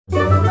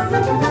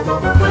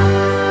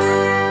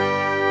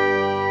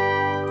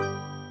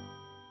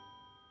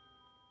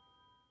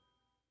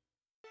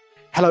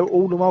Hello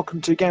all and welcome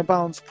to Game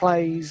Barnes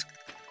Plays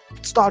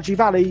Stardew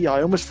Valley.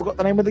 I almost forgot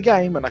the name of the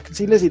game and I can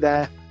see Lizzie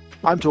there.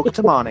 I'm talking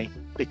to Marnie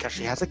because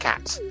she has a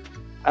cat.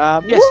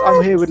 Yes, What?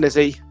 I'm here with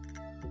Lizzie.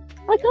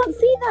 I can't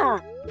see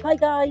that. Hi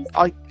guys.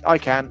 I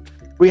can.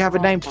 We have a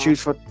name to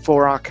choose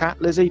for our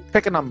cat, Lizzie.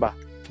 Pick a number.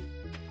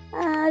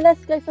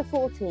 Let's go for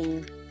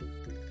 14.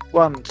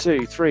 1,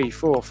 2, 3,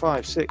 4,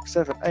 5, 6,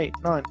 7, 8,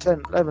 9,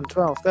 10, 11,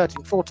 12,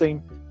 13,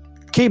 14.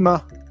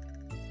 Keema,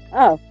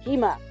 Oh,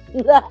 Kima.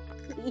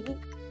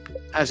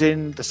 as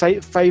in the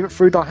favourite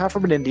fruit I have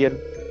from an Indian,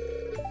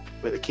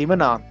 with a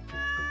keema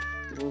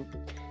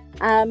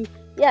naan.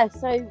 Yeah,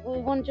 so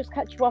we want to just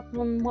catch you up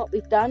on what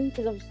we've done,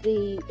 because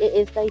obviously it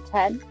is day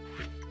 10.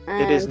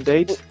 It is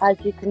indeed. As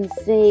you can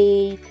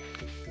see,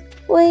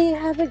 we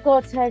haven't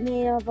got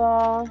any of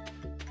our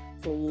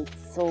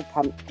seeds or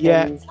pumpkins.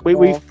 Yeah,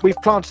 we've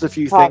planted a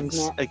few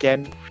things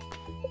again.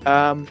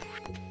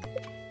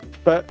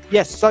 But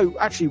yes, so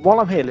actually while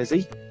I'm here,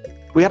 Lizzie,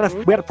 we had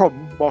a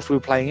problem whilst we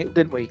were playing it,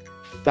 didn't we?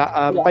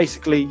 That Yes.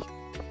 basically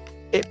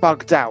it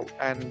bugged out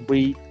and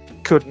we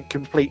couldn't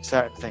complete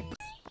certain things.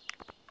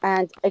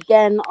 And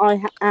again,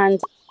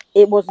 and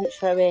it wasn't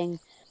showing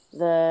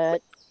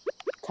the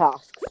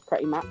tasks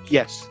pretty much.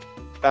 Yes,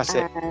 that's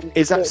it. And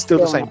Is that it's still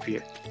the same not. for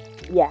you?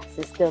 Yes,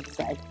 it's still the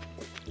same.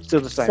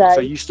 Still the same. So,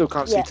 So you still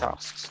can't see yeah.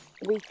 tasks.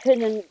 We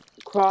couldn't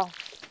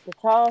craft the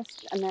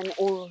task, and then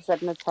all of a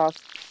sudden the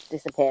task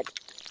disappeared,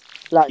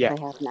 like Yeah.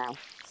 they have now.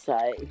 So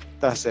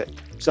That's it.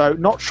 So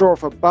not sure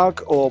if a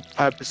bug or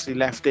purposely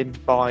left in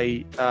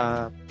by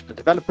the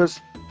developer,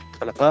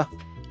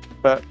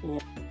 but Yeah.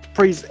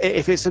 please,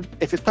 if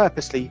it's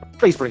purposely,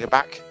 please bring it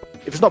back.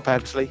 If it's not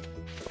purposely,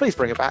 please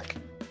bring it back,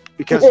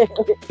 because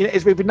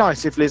it would be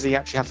nice if Lizzie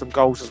actually had some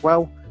goals as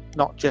well,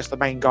 not just the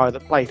main guy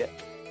that played it.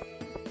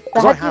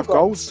 Because I have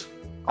goals.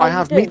 I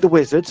have do? Meet the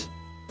Wizard,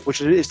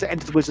 which is to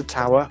enter the Wizard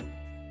Tower.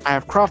 I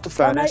have Craft a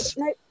Furnace.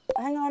 No,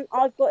 hang on,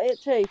 I've got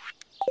it too.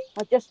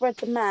 I just read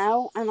the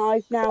mail, and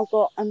I've now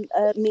got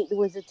Meet the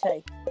Wizard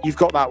too. You've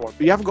got that one,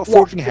 but you haven't got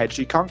Forging Ahead,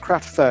 so you can't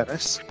craft a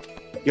furnace.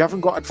 You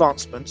haven't got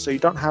Advancement, so you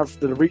don't have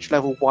the reach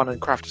level 1 and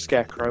craft a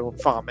scarecrow on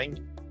farming.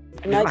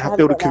 And you don't have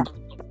build a coop.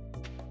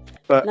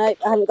 But no, I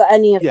haven't got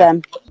any of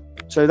them.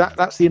 So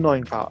that's the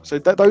annoying part. So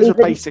those are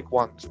basic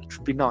ones, which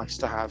would be nice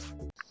to have.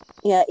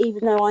 Yeah,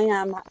 even though I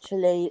am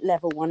actually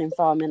level 1 in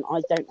farming,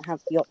 I don't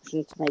have the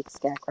option to make a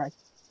scarecrow.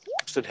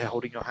 I'm stood here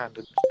holding your hand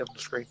on the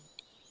screen.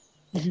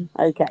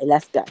 Okay,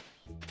 let's go.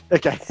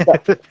 Okay.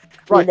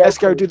 Right, let's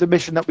go do the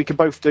mission that we can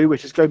both do,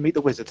 which is go meet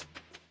the wizard.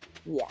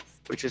 Yes.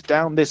 Which is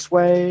down this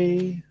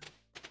way.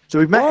 So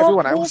we've met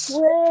everyone else.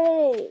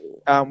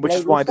 Which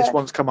is why this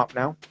one's come up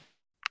now.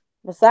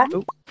 What's that?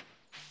 Ooh.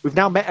 We've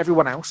now met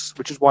everyone else,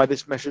 which is why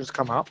this mission's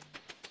come up.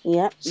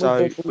 Yep.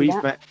 So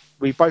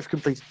we both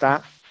completed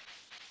that.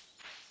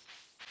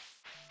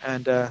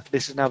 And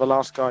this is now the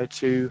last guy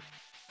to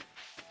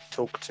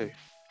talk to.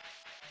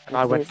 And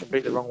I went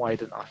completely the wrong way,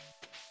 didn't I?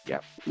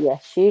 Yep.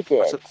 Yes, you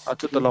did. I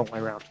took the long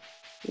way round.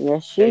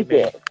 Yes, you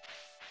did.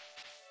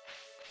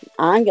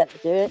 I'm going to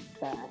do it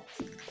first.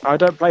 I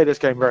don't play this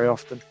game very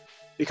often.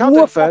 You can't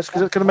do it first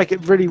because it's going to make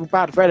it really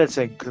bad for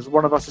editing, because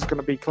one of us is going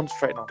to be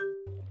concentrating on.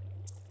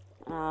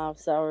 Oh,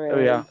 sorry. There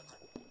we are.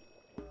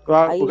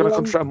 Well, we're going to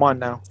concentrate on mine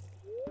now.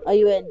 Are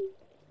you in?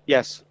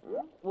 Yes.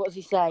 What does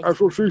he say? That's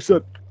what she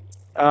said.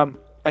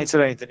 Ain't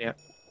said anything yet.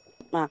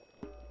 Ah.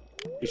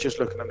 He's just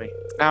looking at me.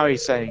 Now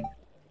he's saying,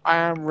 I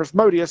am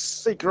Rhythmodius,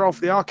 seeker of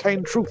the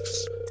arcane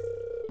truths.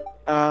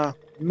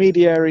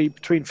 Mediary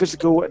between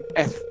physical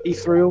and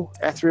ethereal,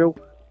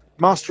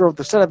 master of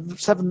the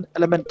seven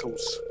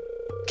elementals,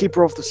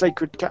 keeper of the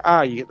sacred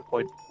you get the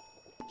point.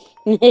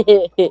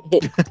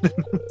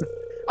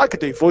 I could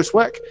do voice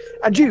work.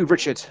 And you,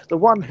 Richard, the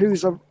one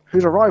whose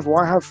arrival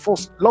I have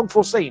long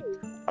foreseen.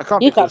 I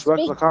can't do voice work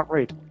because I can't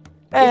read.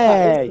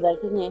 Hey!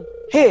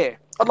 Here,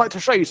 I'd like to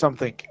show you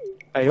something.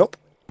 Hey up.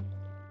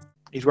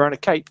 He's wearing a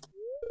cape.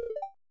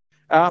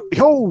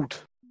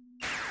 Behold!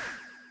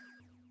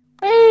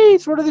 Hey,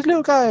 it's one of these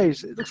little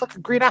guys. It looks like a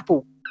green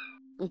apple.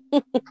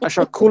 I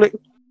shall call it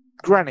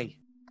Granny.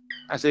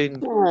 As in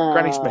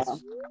Granny Smith.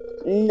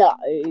 No.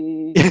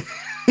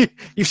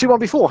 You've seen one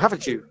before,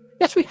 haven't you?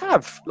 Yes, we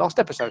have. Last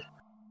episode,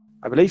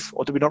 I believe.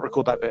 Or did we not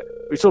record that bit?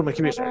 We saw them in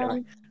community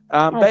anyway.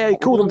 They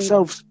call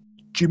themselves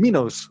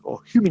Huminos,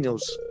 or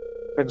Huminos.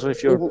 Depends on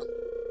if you're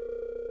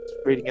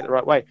reading it the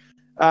right way.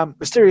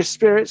 Mysterious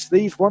spirits,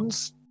 these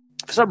ones.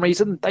 For some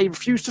reason, they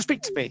refuse to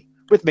speak to me.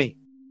 With me.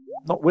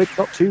 Not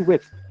to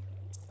with.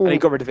 And he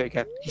got rid of it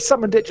again. He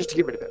summoned it just to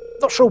get rid of it.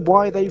 Not sure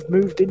why they've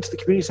moved into the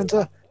community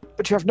centre,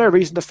 but you have no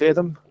reason to fear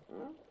them.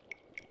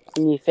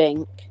 You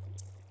think?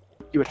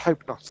 You would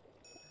hope not.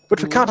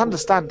 But we can't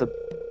understand them.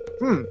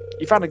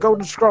 You found a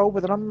golden scroll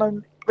with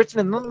written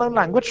in an unknown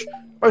language?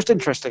 Most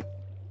interesting.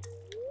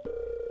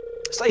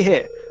 Stay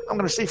here. I'm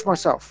going to see for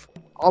myself.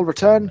 I'll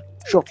return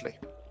shortly.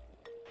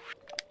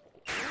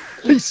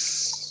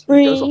 Peace.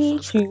 3,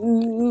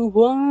 2,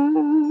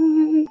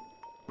 1.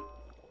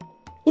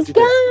 He's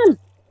gone!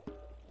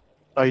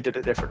 Oh, you did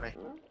it differently.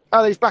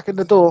 Oh, he's back in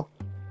the door.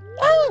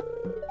 Ah!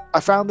 I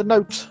found the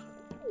note.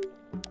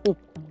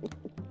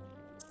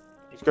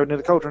 He's going near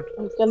the cauldron.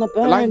 He's gonna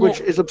burn The language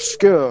it. is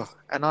obscure,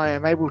 and I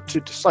am able to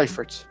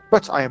decipher it.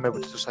 But I am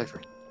able to decipher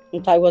it.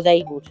 If I was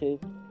able to.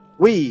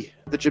 We,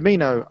 the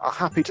Gemino, are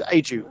happy to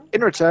aid you.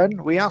 In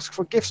return, we ask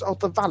for gifts of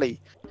the valley.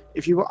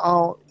 If you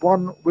are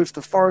one with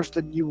the forest,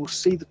 then you will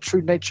see the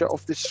true nature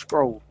of this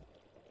scroll.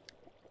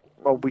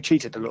 Well, we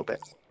cheated a little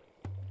bit.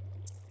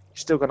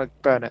 Still gonna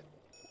burn it.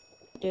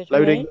 Did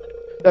Loading. we?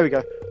 There we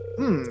go.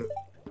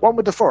 One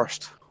with the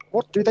forest.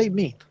 What do they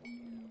mean?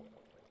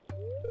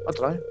 I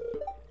don't know.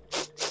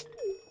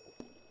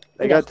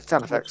 There you go, the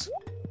sound effects.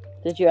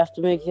 Did you have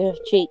to move your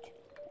cheek?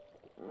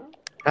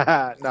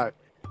 Haha, no.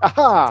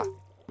 Aha!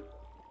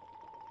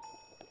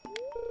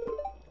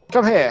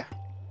 Come here.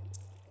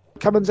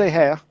 Come and say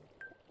here.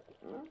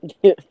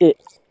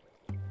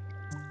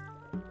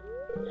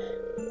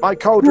 My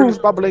cauldron is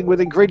bubbling with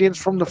ingredients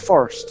from the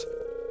forest.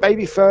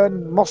 Baby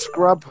fern, moss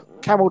grub,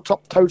 camel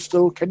top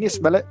toadstool. Can you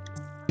smell it?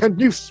 Can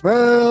you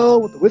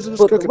smell what the wizard is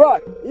cooking?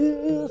 Right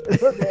is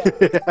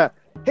cooking.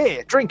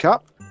 Here, drink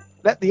up.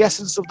 Let the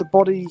essence of the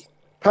body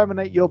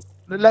permeate your.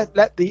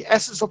 Let the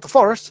essence of the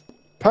forest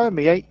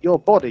permeate your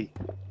body.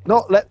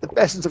 Not let the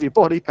essence of your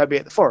body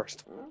permeate the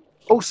forest.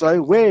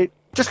 Also, we're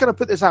just going to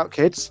put this out,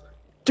 kids.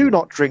 Do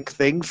not drink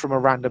things from a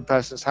random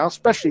person's house,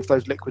 especially if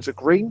those liquids are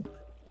green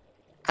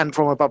and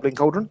from a bubbling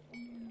cauldron.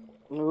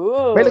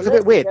 Ooh, May look a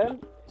bit weird.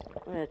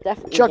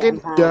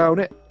 Chugging down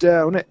it,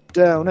 down it,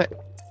 down it.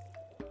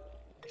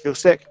 You feel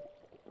sick?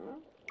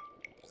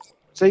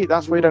 See,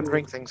 that's why you don't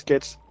drink things,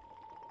 kids.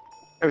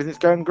 Everything's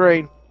going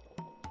green.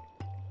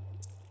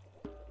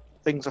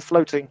 Things are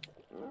floating.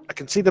 I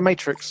can see the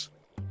matrix.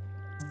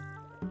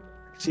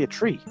 I can see a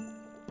tree.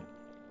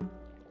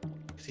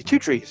 I see 2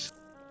 trees.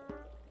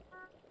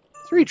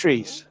 3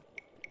 trees.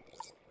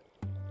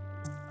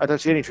 I don't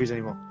see any trees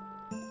anymore.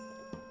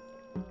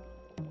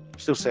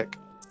 Still sick.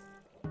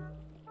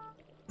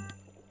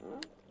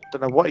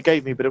 Don't know what it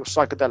gave me, but it was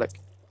psychedelic.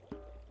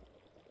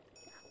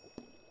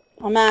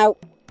 I'm out.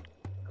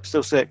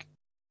 Still sick.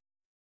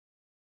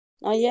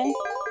 Are you?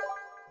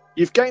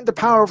 You've gained the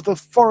power of the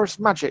forest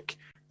magic.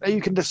 Now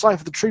you can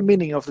decipher the true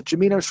meaning of the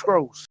Gemino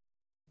scrolls.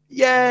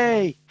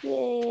 Yay!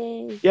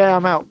 Yay. Yeah,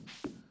 I'm out.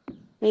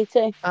 Me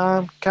too.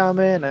 I'm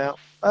coming out.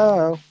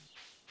 Oh.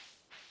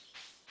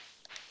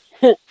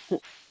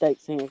 Don't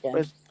sing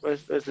again.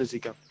 Where's Lizzie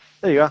gone?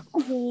 There you are.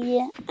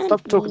 Yeah,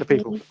 Stop talking to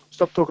people.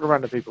 Stop talking to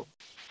random people.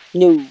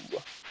 No.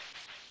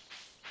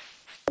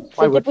 I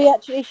So would. did we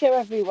actually show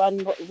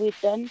everyone what we've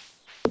done?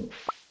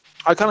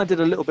 I kind of did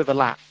a little bit of a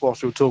lap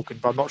whilst we were talking,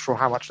 but I'm not sure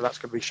how much of that's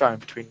going to be shown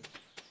between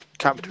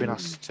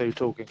us 2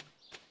 talking.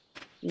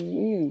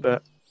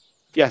 But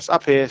yes,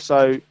 up here,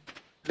 so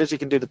Lizzie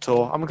can do the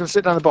tour. I'm going to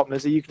sit down the bottom,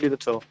 Lizzie. You can do the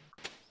tour.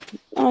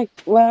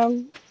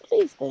 Well,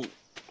 please don't.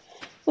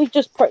 We've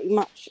just pretty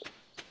much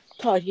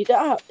tidied it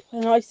up.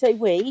 And I say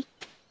we.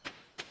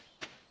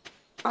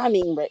 I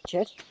mean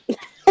Richard.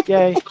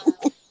 Yay.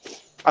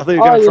 I thought you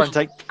were going to try and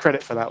take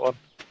credit for that one.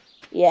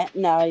 Yeah,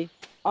 no.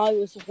 I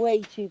was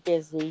way too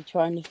busy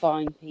trying to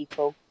find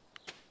people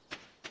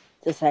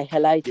to say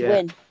hello to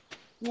win.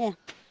 Yeah.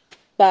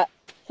 But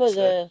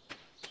for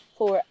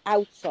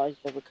outside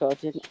the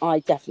recording, I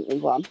definitely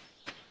won.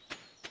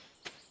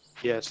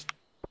 Yes.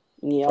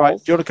 Yes. Right,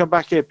 do you want to come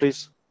back here,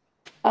 please?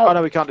 Oh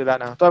no, we can't do that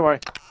now. Don't worry.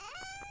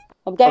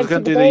 I'm going to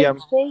do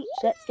the beach.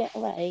 Let's get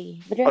away.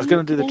 I was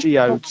going to do the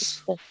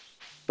geodes,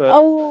 but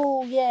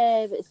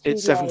yeah, but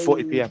it's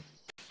 7:40 p.m.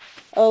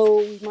 Oh,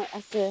 we might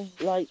have to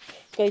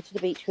go to the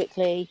beach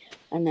quickly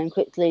and then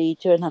quickly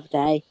do another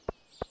day.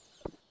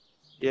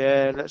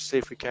 Yeah, let's see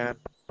if we can.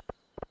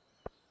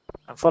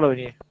 I'm following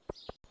you.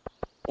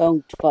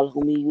 Don't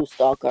follow me, you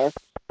stalker.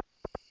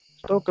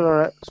 Stalker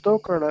alert.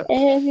 Stalker alert.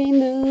 Every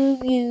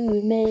move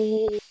you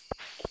make.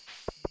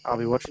 I'll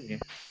be watching you.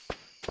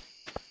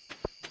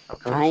 I'm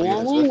coming I for you,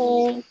 am Elizabeth.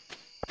 winning.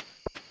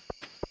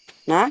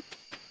 Nah?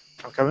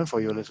 I'm coming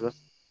for you, Elizabeth.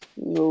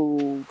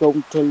 No,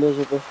 don't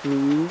Elizabeth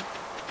me.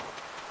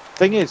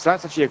 Thing is,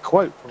 that's actually a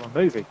quote from a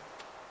movie.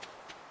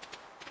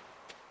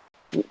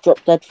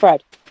 Drop Dead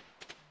Fred?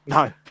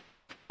 No.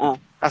 Oh.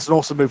 That's an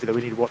awesome movie that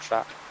we need to watch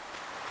that.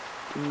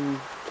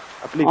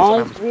 I believe it's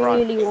on Amazon Prime. I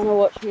really want to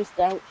watch Miss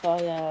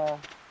Doubtfire.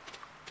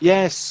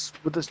 Yes,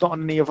 but it's not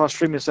on any of our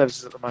streaming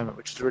services at the moment,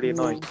 which is really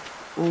annoying.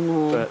 I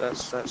know. But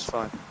that's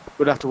fine.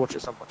 We'll have to watch it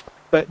at some point.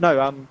 But no,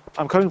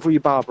 I'm Coming For You,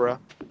 Barbara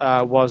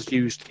was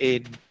used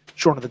in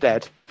Shaun of the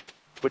Dead,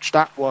 which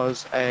that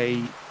was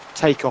a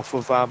takeoff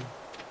of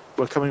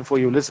We're Coming For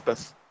You,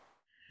 Elizabeth,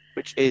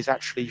 which is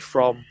actually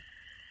from...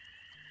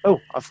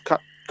 Oh, I've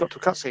got to a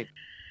cutscene.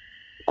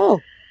 Oh,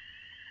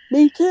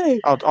 me too.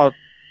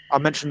 I'll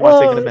mention my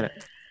thing in a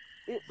minute.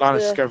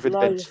 Linus going through the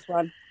bins.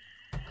 One.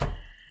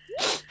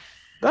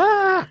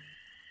 Ah!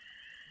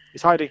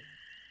 He's hiding.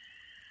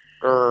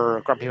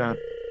 Grr, grumpy man.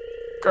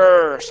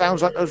 Grr,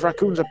 sounds like those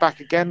raccoons are back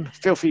again.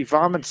 Filthy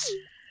varmints.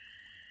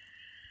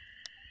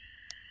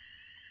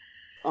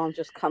 I'm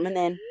just coming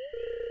in.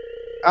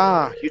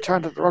 Ah, you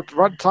turned at the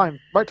right time,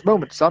 right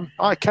moment, son.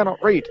 I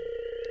cannot read.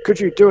 Could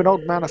you do an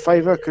old man a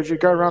favour? Could you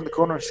go around the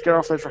corner and scare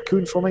off those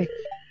raccoons for me?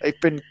 They've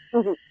been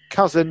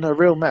causing a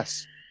real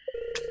mess.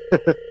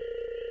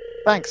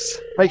 Thanks.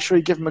 Make sure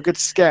you give them a good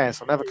scare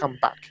so they'll never come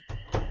back.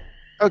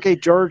 Okay,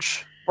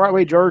 George. Right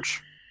away,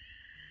 George.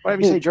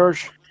 Whatever you say,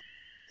 George.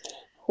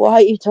 Why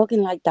are you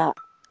talking like that?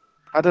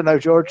 I don't know,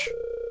 George.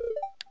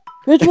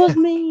 It was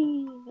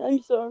me.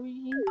 I'm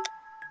sorry.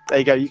 There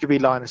you go. You could be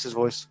Linus's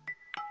voice.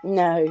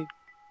 No.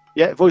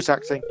 Yeah, voice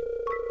acting.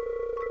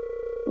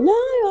 No,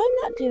 I'm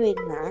not doing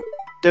that.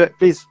 Do it,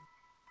 please.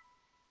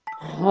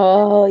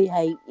 Oh, I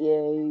hate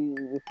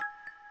you.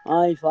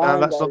 I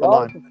find that's a not the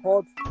lot line. of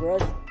hot,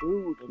 fresh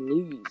food in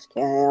these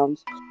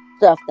camps.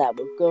 Stuff that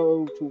will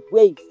go to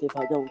waste if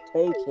I don't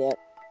take it.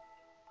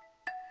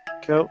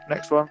 Cool.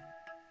 Next one.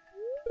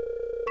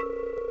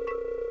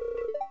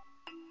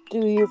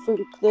 Do you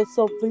think there's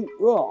something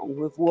wrong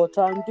with what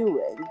I'm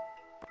doing?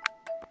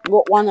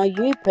 What one are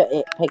you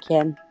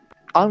picking?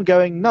 I'm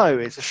going, no,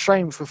 it's a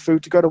shame for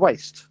food to go to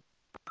waste.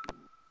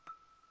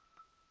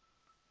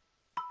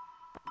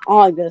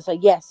 I'm going to say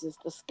yes, it's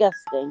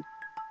disgusting.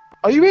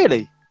 Are you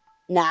really?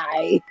 No.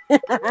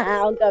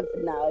 I'll go for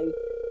no.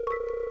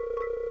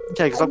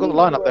 Okay, because I've got the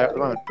line up there at the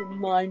moment.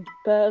 Mind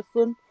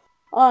person.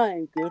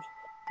 I'm good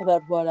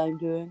about what I'm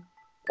doing.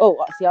 Oh,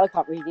 see, I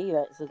can't read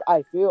either. It says,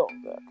 I feel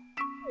good.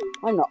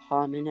 I'm not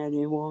harming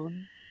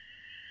anyone.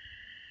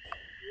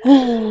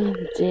 Oh,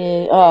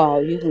 dear. Oh,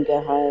 you can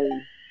go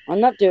home. I'm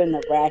not doing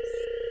the rest.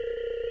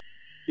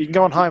 You can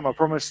go on home. I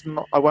promise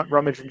I won't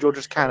rummage in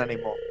George's can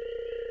anymore.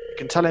 You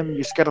can tell him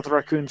you scared off the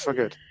raccoons for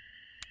good.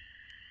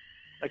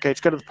 Okay,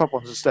 let's go to the pub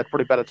ones instead.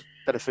 Probably better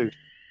food.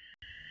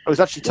 Oh, he's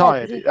actually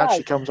tired. It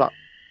actually comes up.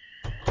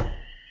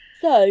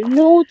 So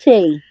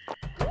naughty.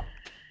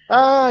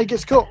 Ah, he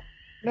gets caught.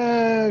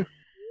 No.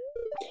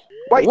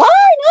 Wait.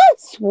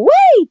 Linus,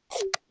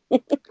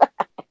 wait!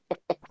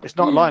 It's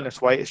not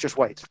Linus, wait. It's just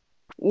wait.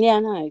 Yeah, I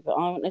know, but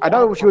I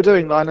know what you were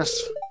doing, Linus.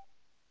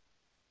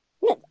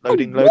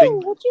 Loading. What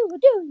you were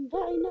doing,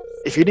 Linus?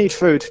 If you need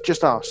food,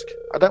 just ask.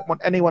 I don't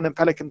want anyone in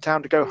Pelican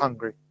Town to go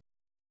hungry.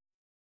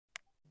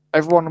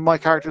 Every one of my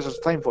characters has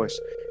the same voice.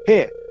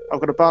 Here,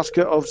 I've got a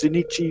basket of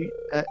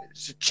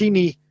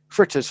zucchini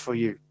fritters for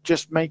you.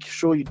 Just make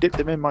sure you dip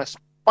them in my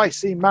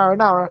spicy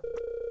marinara.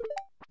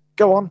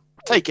 Go on,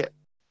 take it.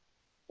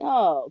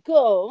 Oh,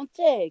 go on,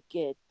 take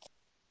it.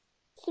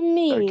 It's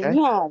me, Okay.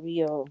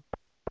 Mario.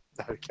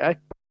 Okay.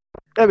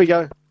 There we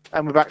go.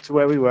 And we're back to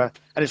where we were.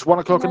 And it's 1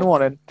 o'clock in the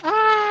morning.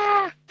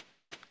 Ah!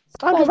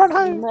 Time to run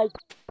home. My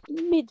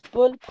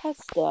meatball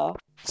pasta.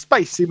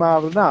 Spicy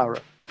marinara.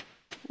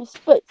 A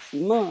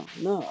spicy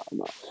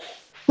marinara.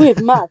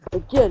 With my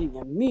spaghetti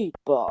and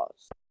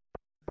meatballs.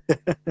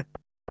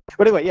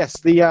 But anyway, yes,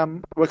 the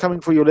We're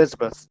Coming For You,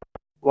 Elizabeth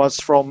was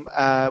from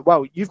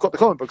well, you've got the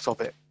comic books of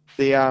it.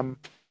 The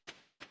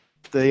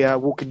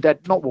Walking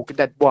Dead, not Walking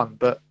Dead 1,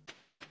 but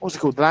what's it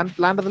called? Land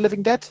of the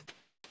Living Dead?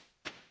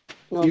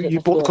 You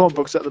bought the comic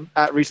books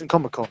at recent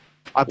Comic Con.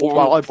 I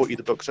bought you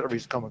the books at a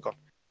recent Comic Con.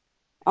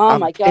 Oh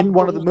my god! In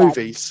one of the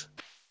movies,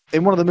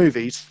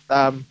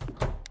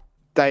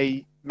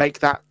 they make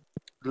that.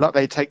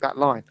 They take that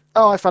line.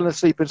 Oh, I fell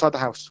asleep inside the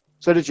house.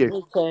 So did you.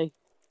 Me too.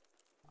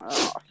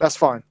 Oh. That's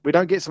fine. We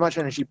don't get so much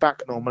energy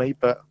back normally,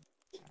 but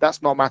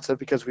that's not matter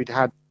because we'd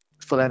had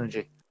full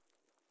energy.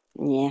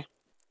 Yeah.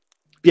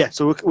 Yeah.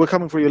 So we're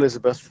coming for you,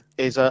 Elizabeth.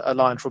 Is a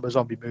line from a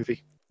zombie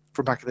movie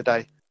from back in the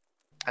day,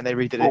 and they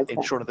redid it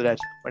in Shaun of the Dead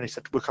when he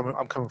said,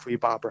 I'm coming for you,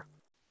 Barbara."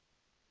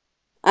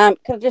 Can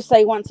I just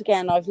say once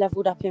again, I've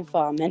leveled up in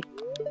farming,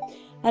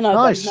 and I've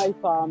Nice. got no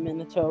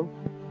farming at all.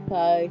 So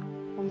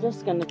I'm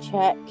just going to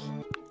check.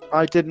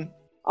 I didn't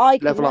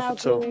level up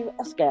at all. I can now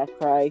do a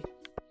scarecrow.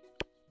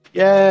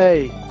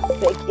 Yay!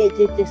 But it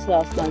did this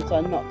last time, so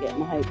I'm not getting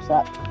my hopes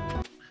up.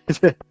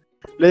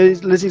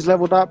 Lizzie's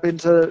leveled up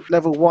into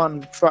level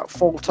 1 about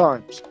 4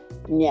 times.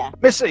 Yeah.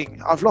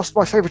 Missing! I've lost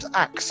my favourite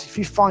axe. If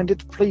you find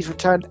it, please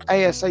return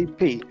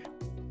ASAP.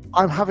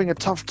 I'm having a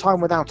tough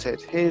time without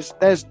it. There's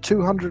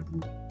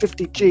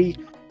 250G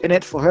in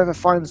it for whoever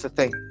finds the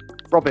thing.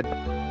 Robin.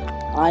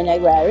 I know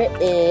where it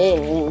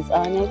is.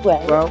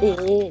 It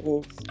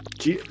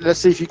is. Let's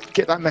see if you can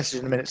get that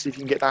message in a minute. See if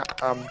you can get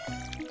that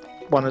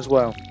one as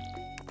well.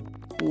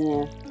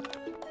 Yeah.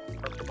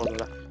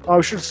 Oh,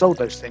 we should have sold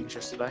those things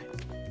yesterday.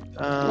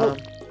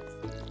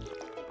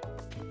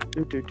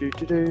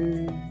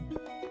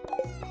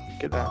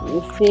 Get that.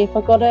 Let's see if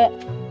I got it.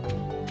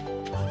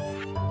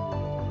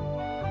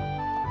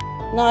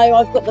 No,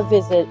 I've got the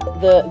visit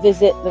the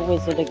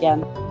wizard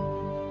again.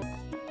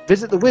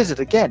 Visit the wizard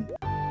again?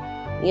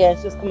 Yeah,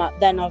 it's just come up.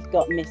 Then I've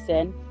got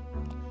missing.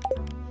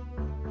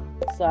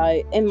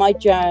 So in my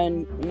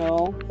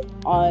journal,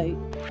 I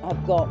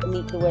have got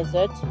meet the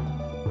wizard.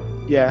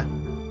 Yeah.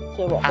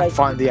 So what? And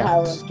find the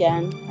axe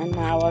again, and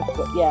now I've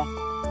got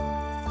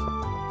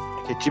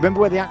Okay. Do you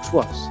remember where the axe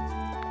was?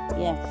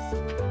 Yes.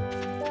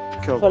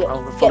 Cool.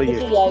 I'll follow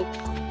you.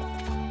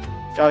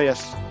 Oh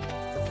yes.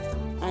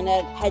 And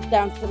then head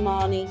down to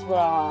Marnie's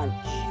ranch.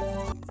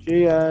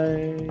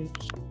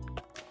 Geodes.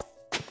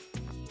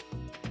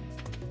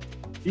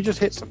 You just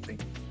hit something.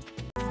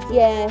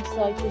 Yes,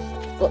 I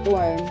just got the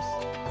worms.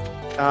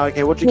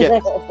 Okay, what'd you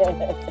get?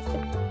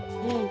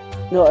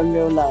 Not in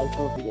real life,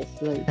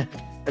 obviously. Have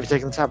you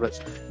taken the tablets?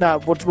 No,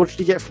 what did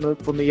you get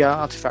from the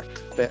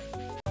artifact bit?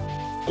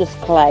 Just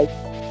clay.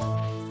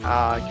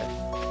 Okay.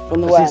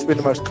 From the That seems worms. to be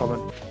the most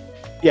common.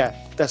 Yeah,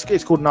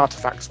 it's called an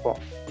artifact spot,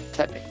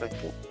 technically.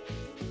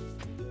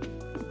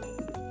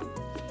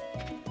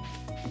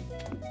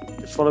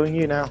 Just following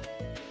you now.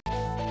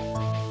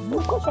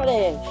 Of course it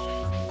is.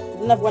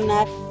 There's another one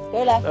there.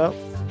 Go left. Oh,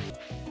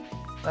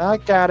 I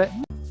got it.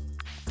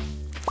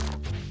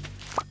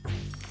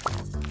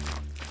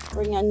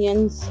 Bring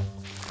onions.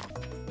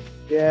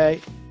 Yay.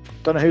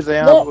 Don't know whose they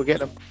are, Look. but we'll get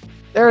them.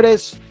 There it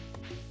is.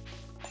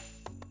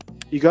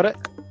 You got it?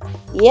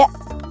 Yep.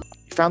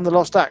 You found the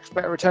lost axe.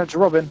 Better return it to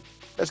Robin.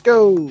 Let's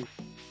go.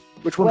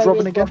 Which one's Where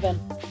Robin is again?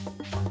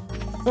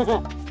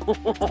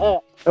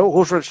 Robin? Oh,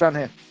 horseradish down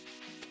here.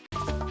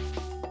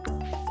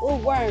 Oh,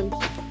 worms.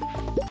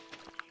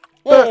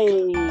 Look.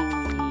 Hey.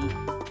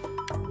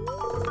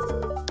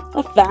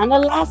 I found the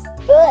last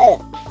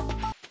book.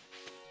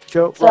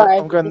 Cool. Sorry,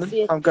 Right,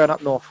 I'm going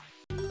up north.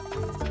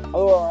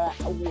 Alright.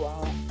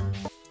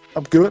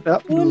 I'm going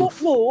up You're not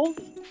north. north.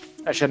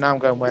 Actually, now I'm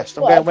going west.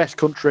 I'm What? going west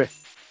country.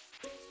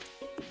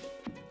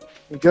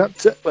 I'm going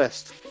to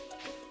west.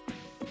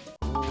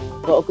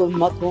 Gotta go with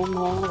my corn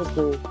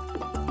harvester.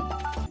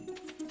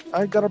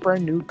 I got a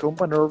brand new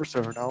company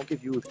harvester and I'll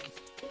give you the key.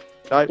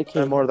 No, The key.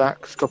 no more of that,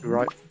 'cause it's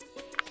copyright.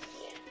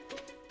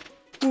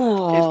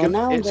 Oh,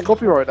 now It's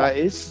copyright, that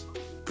is.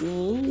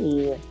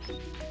 Yeah.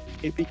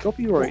 It'd be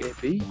copyright, it'd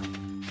be.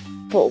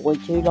 But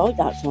would you like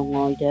that song?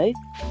 I do.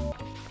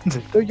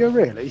 Do you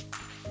really?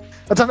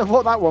 I don't know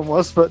what that one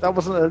was, but that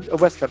wasn't a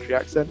West Country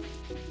accent.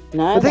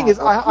 No. The thing that is,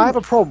 I have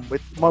a problem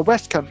with my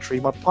West Country,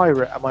 my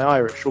pirate, and my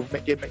Irish will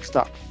get mixed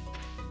up.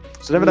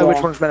 So I never know which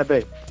Yeah. one it's meant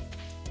to be.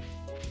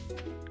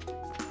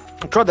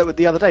 I tried that with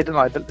the other day, didn't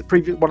I?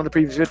 One of the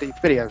previous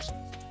videos,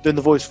 doing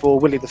the voice for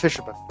Willie the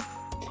Fisherman.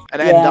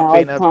 And it ended up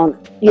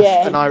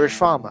being an Irish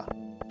farmer.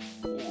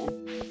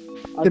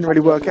 Yeah. Didn't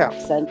really work out.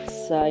 Sense,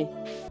 so.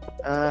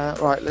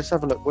 Right, let's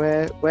have a look.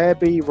 Where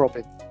be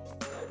Robin?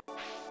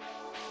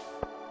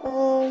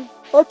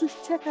 I'll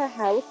just check her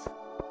house.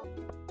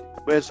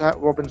 Where's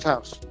Robin's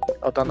house?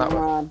 Oh, down that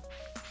way.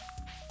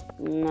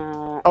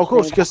 Nah. Oh, of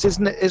course, because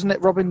isn't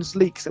it Robin's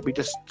leeks that we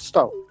just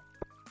stole?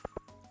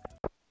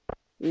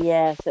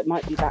 Yes, it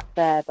might be back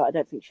there, but I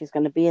don't think she's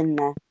going to be in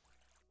there.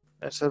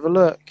 Let's have a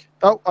look.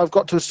 Oh, I've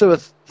got to a sewer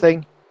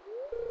thing.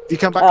 If you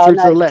come back through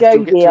to the left,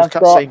 you'll get to a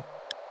cutscene.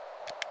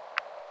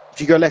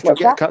 If you go left, you'll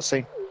get a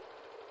cutscene.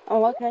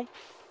 Oh, okay.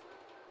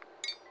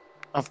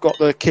 I've got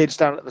the kids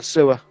down at the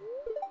sewer.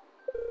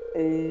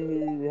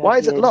 Ooh, Why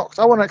is it locked?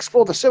 I want to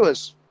explore the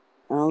sewers.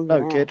 Oh, No,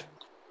 yeah. kid.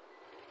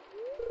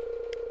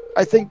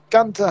 I think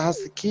Gunter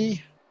has the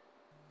key.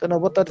 Don't know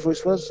what that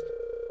voice was.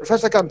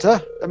 Professor Gunter,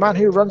 the man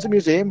who runs the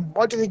museum,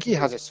 why do you think he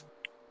has it?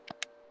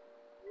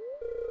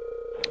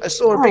 I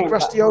saw a big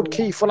rusty old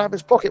key fall out of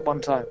his pocket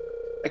one time.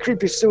 A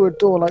creepy sewer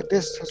door like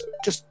this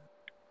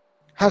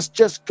has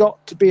just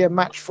got to be a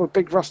match for a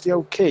big rusty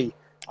old key.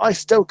 I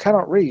still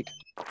cannot read.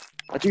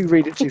 I do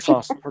read it too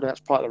fast. Probably that's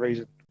part of the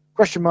reason.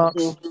 Question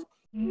marks.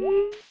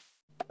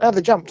 Oh,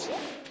 they jumped.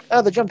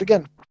 Oh, they jumped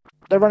again.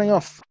 They're running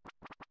off.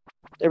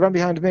 They run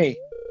behind me.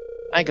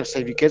 I ain't gonna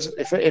save you kids.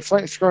 If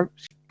something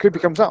creepy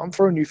comes out, I'm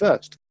throwing you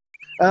first.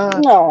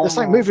 No. There's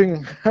something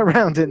moving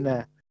around in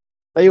there.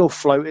 They all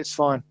float. It's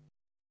fine.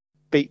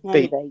 Beep. No,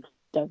 they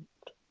don't.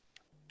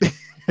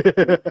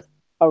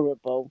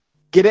 Horrible.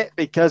 Get it?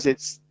 Because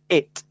it's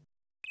it.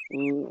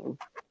 Mm.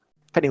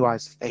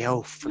 Pennywise. They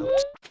all float.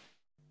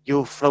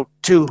 You'll float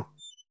too.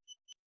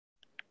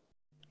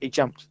 He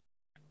jumped.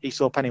 He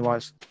saw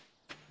Pennywise.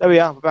 There we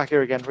are. We're back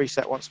here again.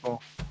 Reset once more.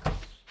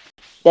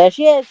 There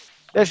she is.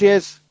 There she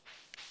is.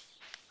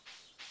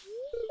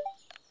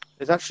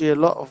 There's actually a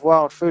lot of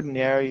wild food in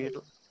the area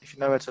if you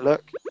know where to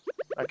look.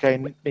 Okay,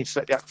 need to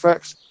select the act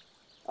first.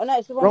 Oh no,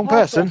 it's the Wrong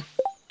person.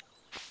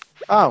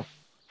 Oh.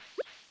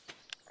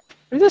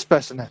 Who's this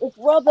person then? It's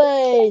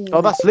Robin.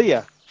 Oh, that's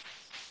Leah.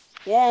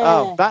 Yeah.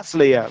 Oh, that's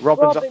Leah.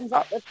 Robin's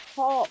at the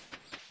top.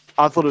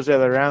 I thought it was the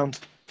other way around.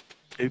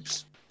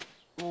 Oops.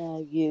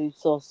 Oh, you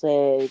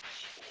sausage.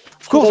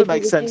 Of course it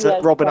makes sense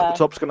that Robin at the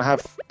top's going to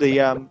have the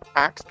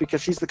axe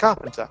because she's the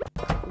carpenter.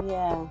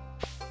 Yeah.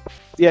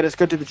 Yeah, let's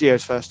go do the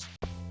geos first.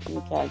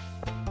 Okay.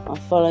 I'll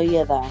follow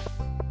you there.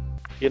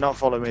 You're not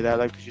following me there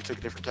though because you took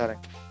a different turning.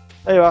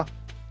 There you are.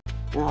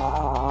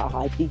 Ah,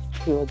 I beat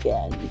you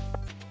again.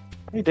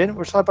 You didn't.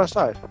 We're side by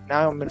side.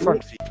 Now I'm in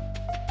front of you.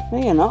 No,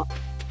 you're not.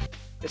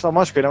 It's on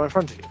my screen. I'm in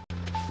front of you.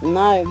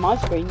 No, my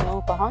screen,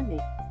 you're behind me.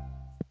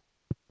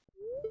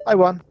 I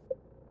won.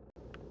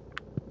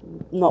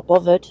 Not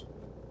bothered.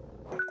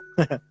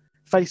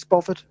 Face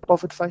bothered.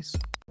 Bothered face.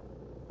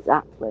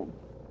 Exactly.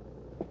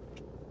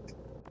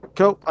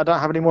 Cool. I don't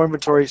have any more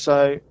inventory,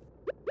 so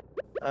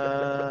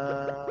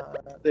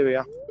there we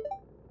are.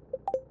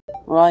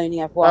 Well, I only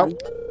have one.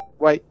 Oh,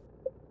 wait.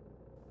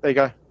 There you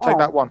go. Take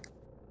that one.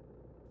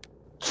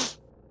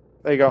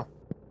 There you go.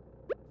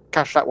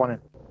 Cash that one in.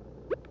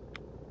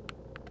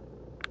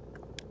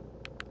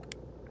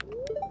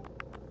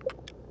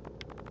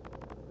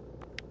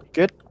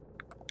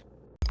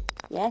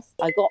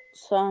 I got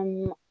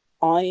some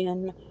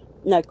iron,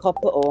 no,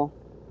 copper ore.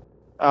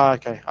 Ah,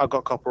 okay. I've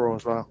got copper ore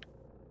as well.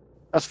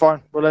 That's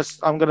fine. Well,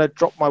 I'm gonna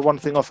drop my one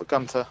thing off at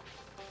Gunter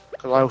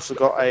because I also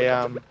got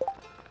an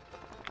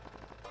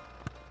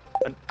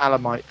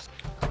alamite.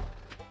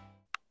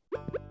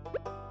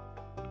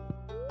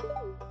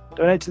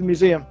 Donate to the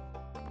museum.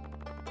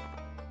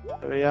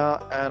 There we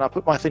are, and I'll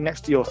put my thing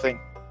next to your thing.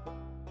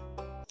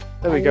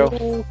 There we go.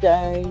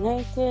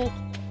 Donated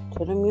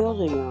to the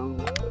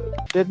museum.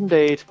 Did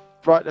indeed.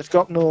 Right, let's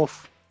go up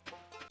north.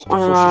 Before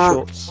she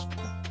shorts.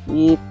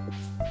 Yep.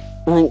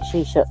 I think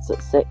she shuts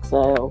at 6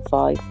 or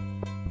 5.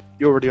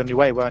 You're already on your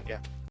way, weren't you?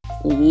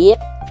 Yep.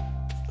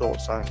 Thought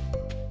so.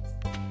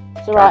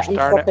 It's alright, I'm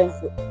stopping.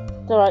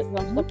 It's alright,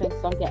 I'm stopping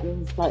because I'm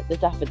getting like the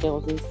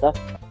daffodils and stuff.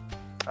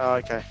 Oh,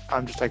 okay.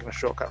 I'm just taking a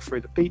shortcut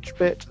through the beach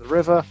bit to the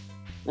river.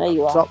 There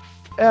you are. Up.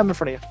 Yeah, I'm in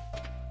front of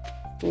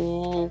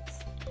you.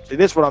 Yes. See,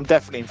 this one I'm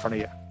definitely in front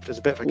of you. There's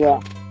a bit of a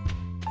gap.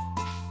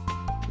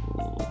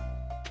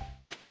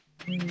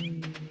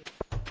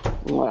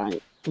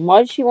 Right.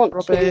 Why does she want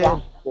 2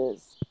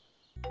 axes?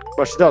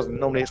 Well, she doesn't.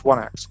 Normally it's 1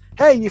 axe.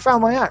 Hey, you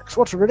found my axe.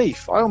 What a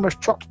relief. I almost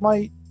chopped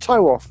my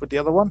toe off with the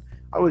other one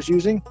I was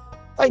using.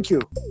 Thank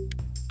you.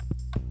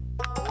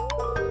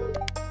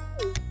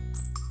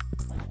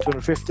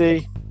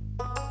 250.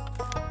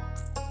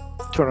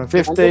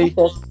 250.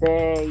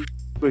 250.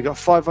 We got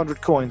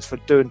 500 coins for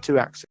doing 2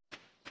 axes.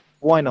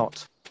 Why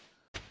not?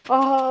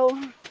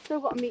 Oh, still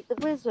got to meet the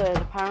wizard,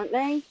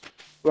 apparently.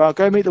 Well,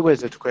 go meet the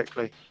wizard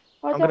quickly.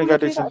 I'm going to go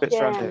do some bits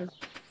around here.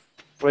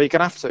 Well, you're going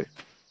to have to.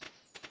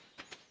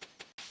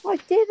 I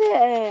did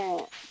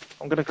it.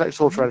 I'm going to collect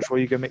horseradish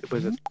while you go meet the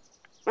wizard.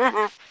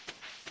 I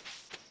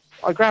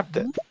grabbed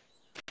it.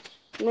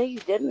 No, you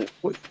didn't.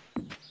 What?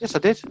 Yes, I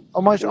did.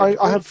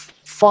 I have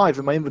 5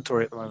 in my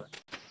inventory at the moment.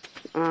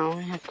 Oh,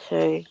 I had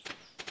 2.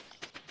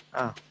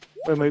 Oh.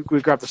 When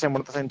we grabbed the same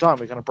one at the same time,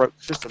 we kind of broke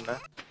the system there.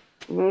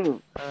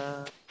 Mm.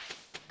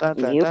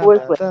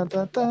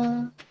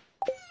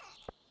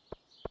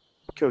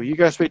 Cool, you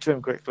go speak to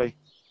him quickly.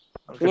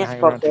 Yes,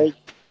 bossy.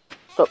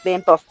 Stop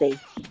being bossy.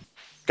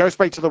 Go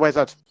speak to the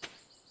wizard.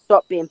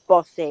 Stop being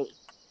bossy.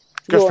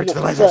 Go speak to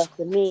the wizard.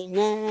 You're me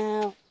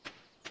now.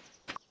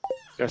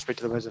 Go speak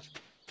to the wizard.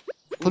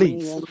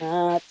 Please. You're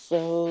not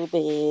so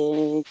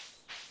big.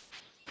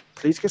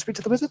 Please go speak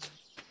to the wizard.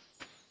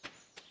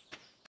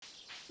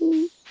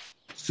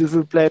 S'il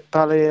vous plaît,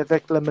 parlez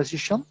avec le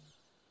musicien.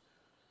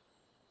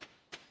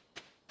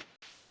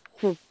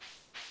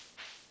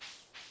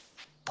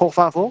 Por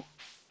favor.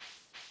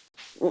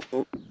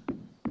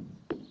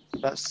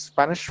 That's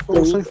Spanish for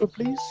also for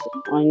please.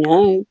 I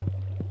know.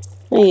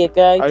 There you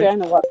go.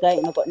 Journal update,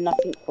 and I've got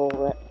nothing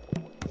for it.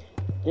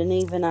 Didn't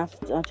even have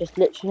to. I just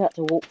literally had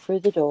to walk through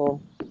the door.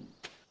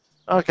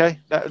 Okay,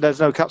 there's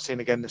no cutscene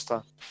again this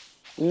time.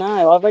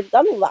 No, I've already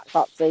done all that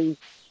cutscene.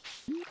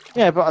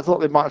 Yeah, but I thought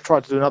they might have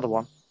tried to do another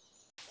one.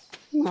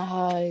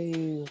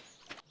 No.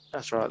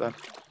 That's right then.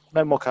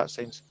 No more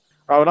cutscenes.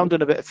 Right, well, I'm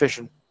doing a bit of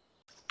fishing.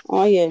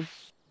 Are you?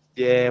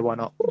 Yeah, why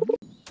not?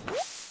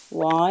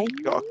 Why?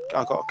 I got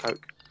a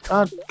Coke.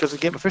 Because I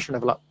get my fishing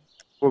level up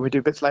when we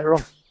do bits later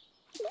on.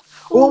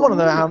 Oh, I want to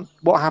know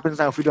what happens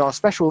now if we do our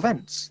special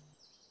events.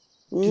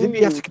 Do you think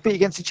we have to compete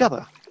against each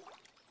other?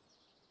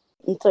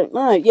 I don't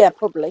know. Yeah,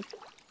 probably.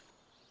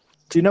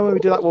 Do you know when we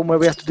do that one where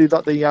we have to do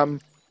that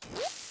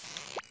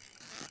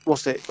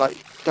what's it, like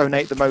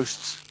donate the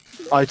most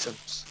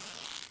items?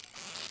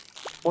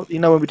 What, you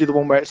know when we do the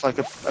one where it's like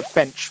a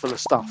bench full of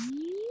stuff?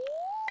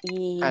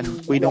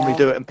 And we normally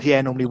do it and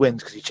Pierre normally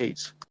wins because he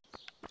cheats.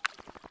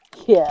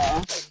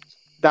 Yeah.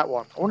 That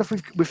one. I wonder if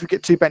we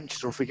get 2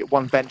 benches or if we get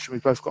 1 bench and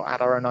we've both got to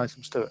add our own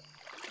items to it.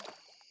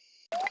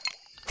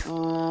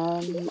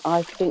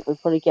 I think we'll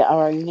probably get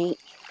our own each.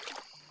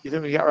 You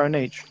think we get our own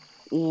each?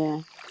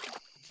 Yeah.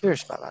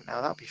 Curious about that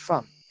now. That'd be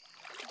fun.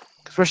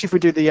 Especially if we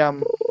do the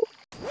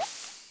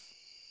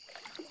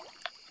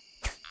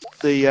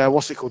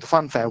what's it called? The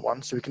funfair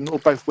one, so we can all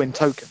both win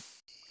tokens.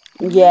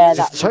 Yeah,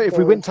 that's so if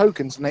we win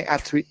tokens and they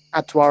add to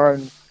our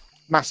own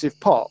massive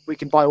pot, we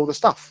can buy all the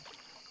stuff.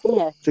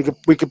 Yeah. So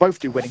we could both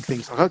do winning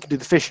things. Like I could do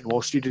the fishing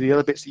whilst you do the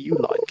other bits that you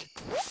like.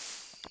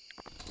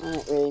 I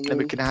don't really. Then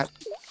we can add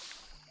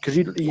because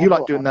you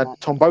like doing that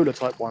tombola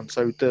type one,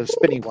 so the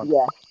spinny one.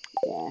 Yeah.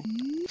 Yeah.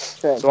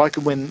 True. So I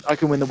can win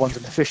the ones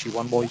in the fishy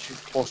one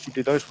whilst you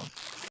do those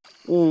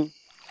ones.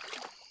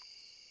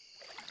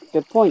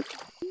 Good point.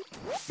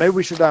 Maybe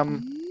we should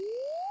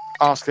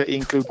ask that he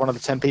include one of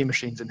the 10p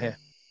machines in here.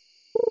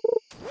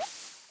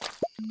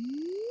 Do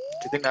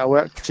you think that'll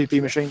work?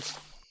 2p machines?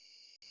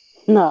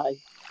 No.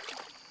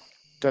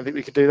 Don't think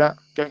we could do that?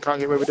 Can't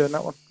get where we're doing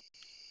that one?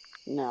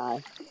 No.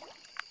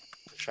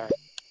 It's a shame.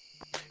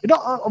 You know,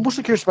 I'm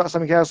also curious about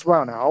something else as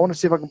well now. I want to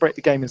see if I can break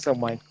the game in some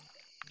way.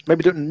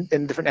 Maybe do it in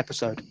a different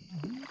episode.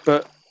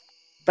 But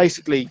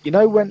basically, you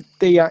know when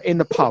in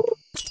the pub,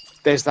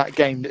 there's that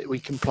game that we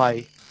can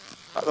play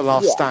at the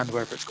last stand,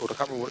 wherever it's called. I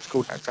can't remember what it's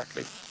called now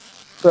exactly.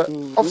 But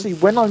obviously,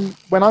 when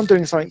I'm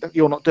doing something that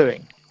you're not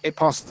doing, it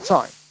passes the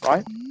time,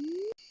 right?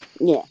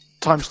 Yeah.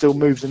 Time still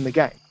moves in the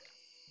game.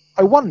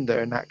 I wonder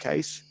in that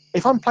case,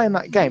 if I'm playing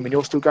that game and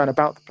you're still going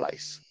about the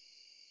place,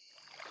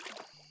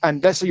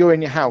 and let's say you're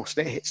in your house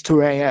and it hits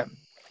 2 a.m.,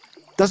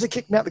 does it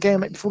kick me out the game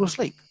and make me fall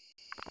asleep?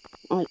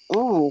 I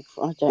don't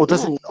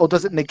know. Or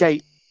does it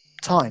negate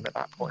time at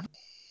that point?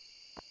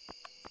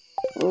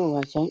 Oh,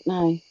 I don't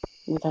know.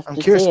 We'd have I'm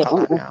to curious see it, about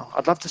that wouldn't now.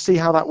 I'd love to see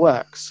how that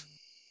works.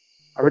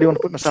 I really want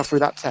to put myself through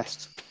that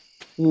test.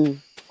 we?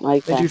 And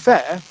to Okay. be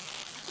fair,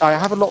 I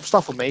have a lot of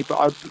stuff on me,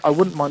 but I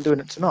wouldn't mind doing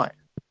it tonight.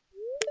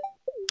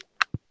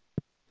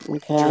 Okay.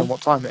 Depending on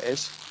what time it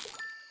is.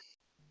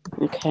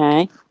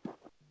 Okay.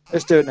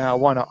 Let's do it now.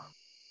 Why not?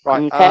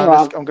 Right. Okay, I'm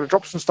well. going to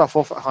drop some stuff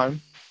off at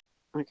home.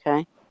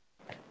 Okay.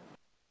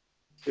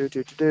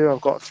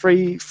 I've got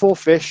 4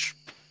 fish,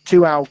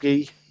 2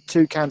 algae,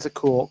 2 cans of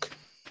cork,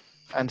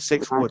 and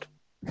 6 wood.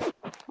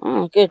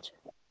 Oh, good.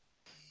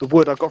 The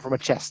wood I got from a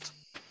chest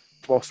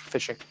whilst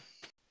fishing.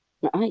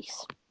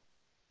 Nice.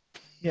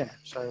 Yeah,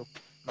 so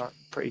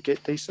pretty good,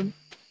 decent.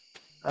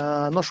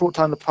 I'm not sure what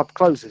time the pub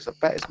closes. I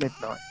bet it's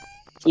midnight.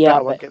 So I bet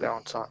I won't get there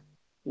on time.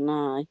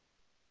 No.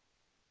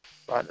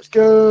 Right, let's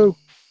go.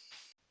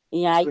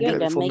 Yeah, So we you can ain't get there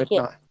gonna before make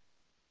midnight.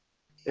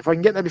 If I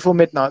can get there before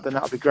midnight, then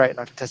that'll be great, and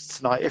I can test it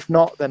tonight. If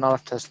not, then I'll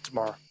have to test it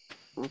tomorrow.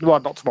 Okay. Well,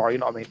 not tomorrow. You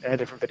know what I mean? In a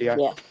different video.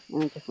 Yeah,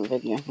 in a different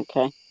video.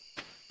 Okay.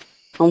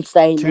 I'm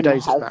staying 2 in the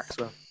days is house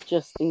maximum.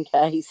 just in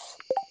case.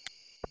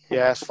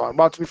 Yeah, that's fine.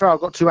 Well, to be fair, I've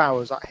got 2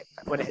 hours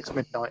when it hits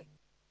midnight.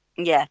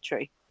 Yeah,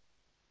 true.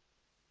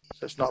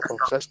 So it's not a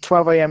problem. So it's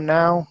 12 a.m.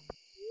 now.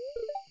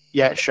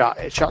 Yeah, it's shut.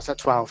 It shuts at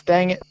 12.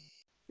 Dang it.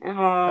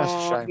 Oh, That's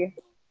a shame.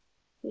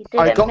 You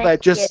I got make there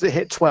just it. as it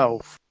hit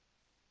 12.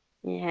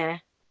 Yeah.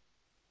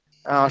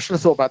 I should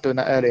have thought about doing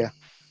that earlier.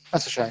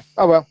 That's a shame.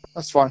 Oh well,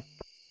 that's fine.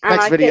 And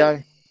Next I video,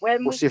 think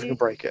when we'll see if we can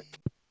break it.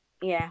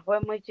 Yeah,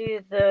 when we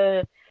do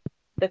the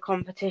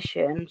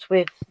competitions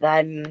with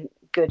them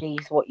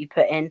goodies, what you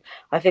put in,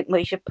 I think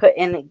we should put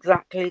in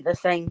exactly the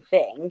same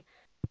thing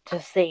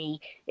to see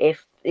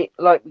if it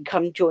like we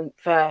come joint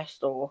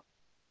first or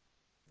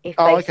if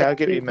Oh, they okay, I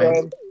get what you win.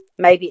 mean.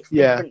 Maybe it's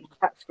Yeah. different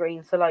chat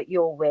screens, so like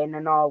your win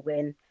and our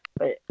win,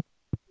 but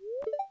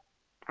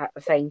at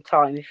the same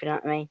time, if you know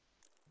what I mean.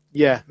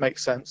 Yeah,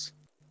 makes sense.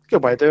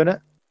 Good way of doing it.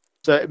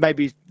 So it may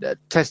be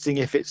testing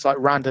if it's like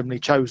randomly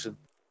chosen.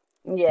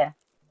 Yeah.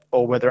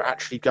 Or whether it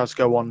actually does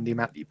go on the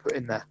amount that you put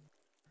in there.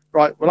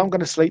 Right, well, I'm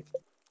going to sleep.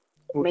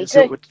 We Me can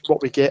see too.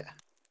 what we get.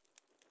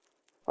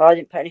 Well, I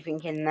didn't put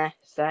anything in there,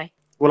 so.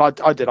 Well,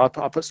 I did. I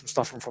put some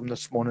stuff in from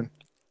this morning.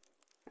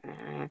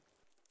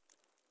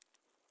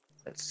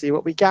 Let's see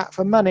what we got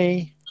for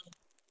money.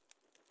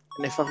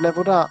 And if I've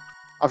leveled up.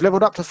 I've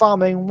leveled up to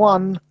farming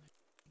 1.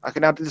 I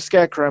can now do the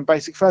scarecrow and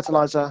basic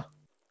fertilizer.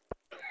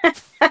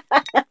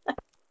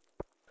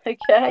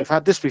 Okay. We've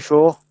had this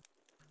before.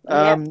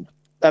 Yeah.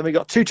 Then we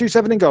got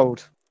 227 in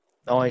gold.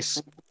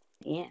 Nice.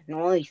 Yeah,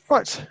 nice.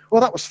 Right.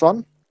 Well, that was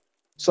fun.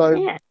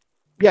 So,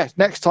 yeah,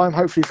 next time,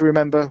 hopefully, if we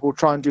remember, we'll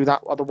try and do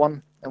that other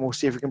one, and we'll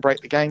see if we can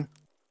break the game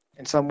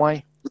in some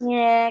way.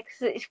 Yeah,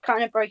 because it's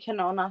kind of breaking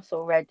on us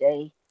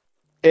already.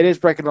 It is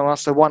breaking on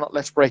us, so why not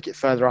let's break it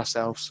further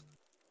ourselves?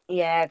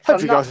 Yeah.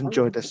 Hopefully, you guys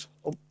enjoyed this.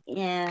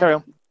 Yeah. Carry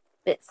on.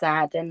 Bit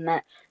sad, isn't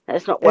it?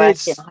 It's not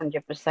working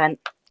 100%.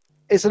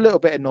 It's a little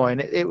bit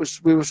annoying.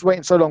 We was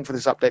waiting so long for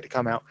this update to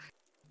come out.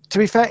 To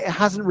be fair, it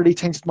hasn't really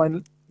changed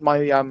my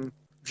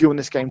view on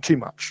this game too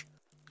much.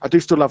 I do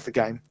still love the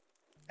game,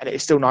 and it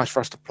is still nice for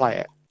us to play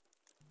it.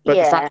 But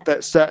the fact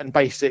that certain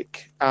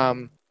basic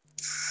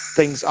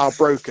things are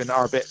broken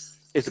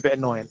is a bit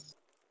annoying.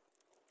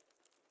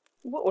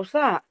 What was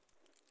that?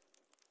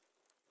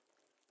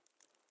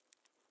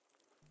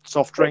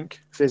 Soft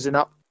drink fizzing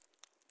up.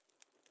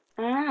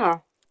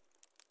 Ah.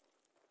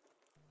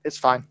 It's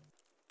fine.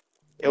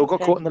 It all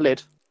got caught in the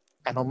lid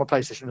and on my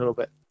PlayStation a little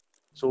bit.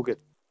 It's all good.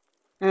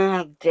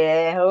 Oh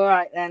dear. All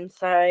right then.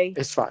 So.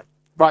 It's fine.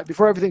 Right,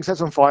 before everything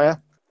sets on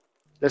fire,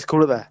 let's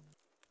call it there.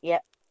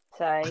 Yep.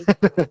 So.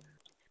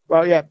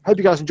 Well, yeah. Hope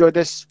you guys enjoyed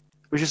this.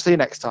 We shall see you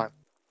next time.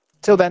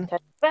 Till then.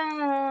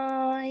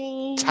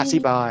 Bye. Tatty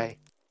bye.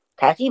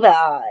 Tatty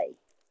bye.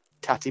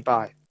 Tatty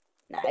bye.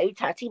 No,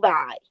 tatty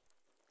bye.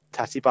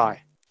 Tatty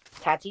bye.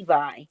 Tatty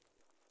bye.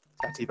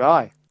 Tatty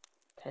bye.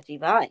 Tatty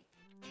bye.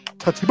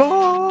 Tatty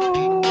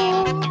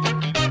bye.